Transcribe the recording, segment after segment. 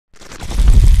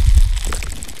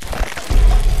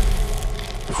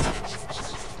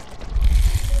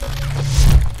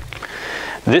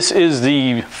This is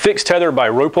the Fix Tether by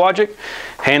Rope Logic,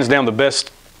 hands down the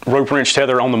best rope wrench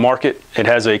tether on the market. It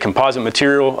has a composite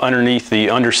material underneath the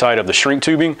underside of the shrink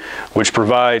tubing, which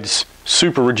provides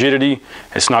super rigidity.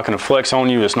 It's not going to flex on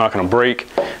you, it's not going to break.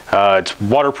 It's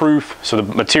waterproof, so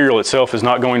the material itself is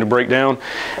not going to break down.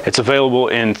 It's available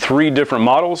in 3 different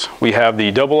models. We have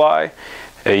the double eye,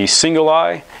 a single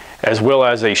eye, as well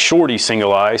as a shorty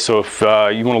single eye. So if you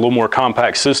want a little more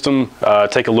compact system,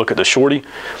 take a look at the shorty.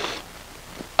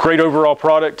 Great overall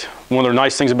product. One of the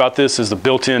nice things about this is the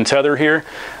built-in tether here.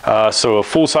 So a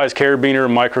full-size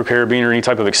carabiner, micro carabiner, any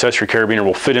type of accessory carabiner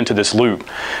will fit into this loop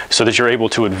so that you're able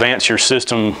to advance your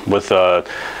system with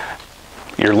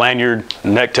your lanyard,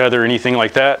 neck tether, anything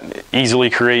like that. It easily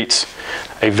creates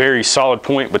a very solid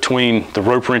point between the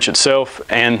rope wrench itself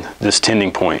and this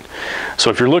tending point. So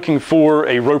if you're looking for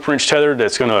a rope wrench tether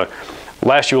that's going to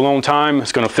last you a long time,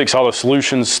 it's going to fix all the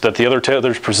solutions that the other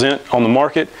tethers present on the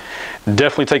market,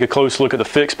 definitely take a close look at the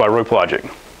Fix by Rope Logic.